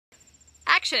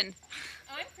introduction.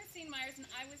 I'm Christine Myers, and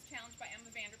I was challenged by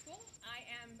Emma Vanderpool. I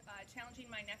am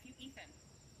challenging my nephew, Ethan.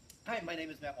 Hi, my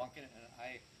name is Matt Wanken, and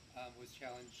I was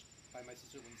challenged by my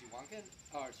sister,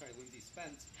 Lindsay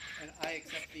Spence, and I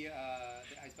accept the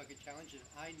Ice Bucket Challenge, and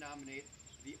I nominate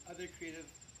the other creative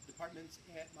departments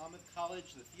at Monmouth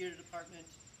College, the theater department,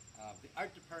 the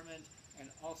art department, and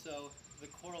also the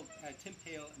choral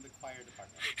timpale and the choir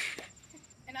department.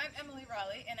 And I'm Emily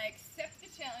Rollie, and I accept the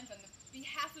challenge on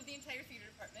behalf of the entire theater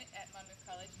department at Monmouth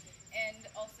College, and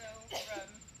also from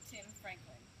Tim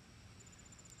Franklin.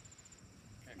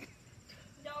 Okay.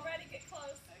 Y'all ready? Get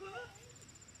close. Okay.